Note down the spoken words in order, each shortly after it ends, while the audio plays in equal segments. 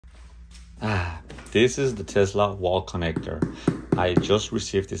This is the Tesla wall connector. I just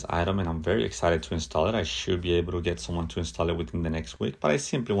received this item and I'm very excited to install it. I should be able to get someone to install it within the next week, but I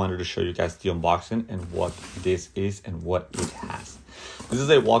simply wanted to show you guys the unboxing and what this is and what it has. This is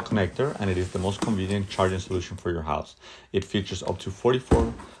a wall connector and it is the most convenient charging solution for your house. It features up to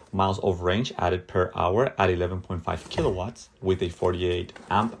 44 miles of range added per hour at 11.5 kilowatts with a 48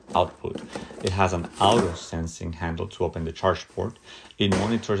 amp output. It has an auto sensing handle to open the charge port. It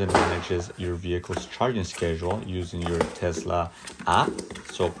monitors and manages your vehicle's charging schedule using your Tesla app.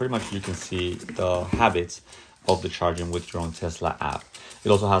 So pretty much you can see the habits of the charging with your own Tesla app. It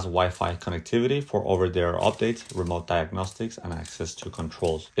also has Wi-Fi connectivity for over-the-air updates, remote diagnostics, and access to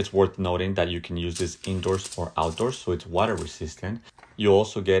controls. It's worth noting that you can use this indoors or outdoors, so it's water resistant. You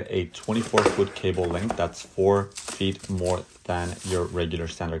also get a 24-foot cable length that's 4 feet more than your regular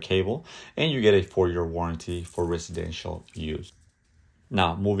standard cable, and you get a 4-year warranty for residential use.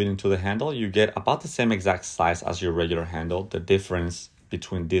 Now, moving into the handle, you get about the same exact size as your regular handle. The difference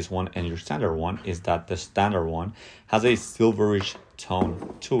between this one and your standard one is that the standard one has a silverish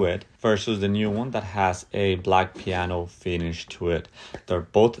tone to it versus the new one that has a black piano finish to it. They're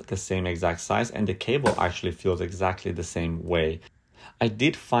both the same exact size and the cable actually feels exactly the same way. I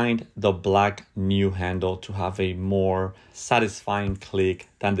did find the black new handle to have a more satisfying click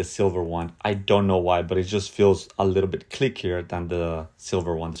than the silver one. I don't know why, but it just feels a little bit clickier than the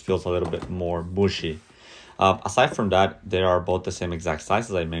silver one. It feels a little bit more mushy. Aside from that, they are both the same exact size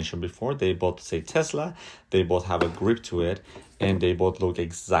as I mentioned before. They both say Tesla, they both have a grip to it, and they both look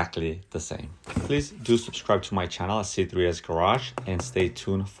exactly the same. Please do subscribe to my channel at C3S Garage and stay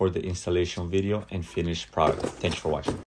tuned for the installation video and finished product. Thanks for watching.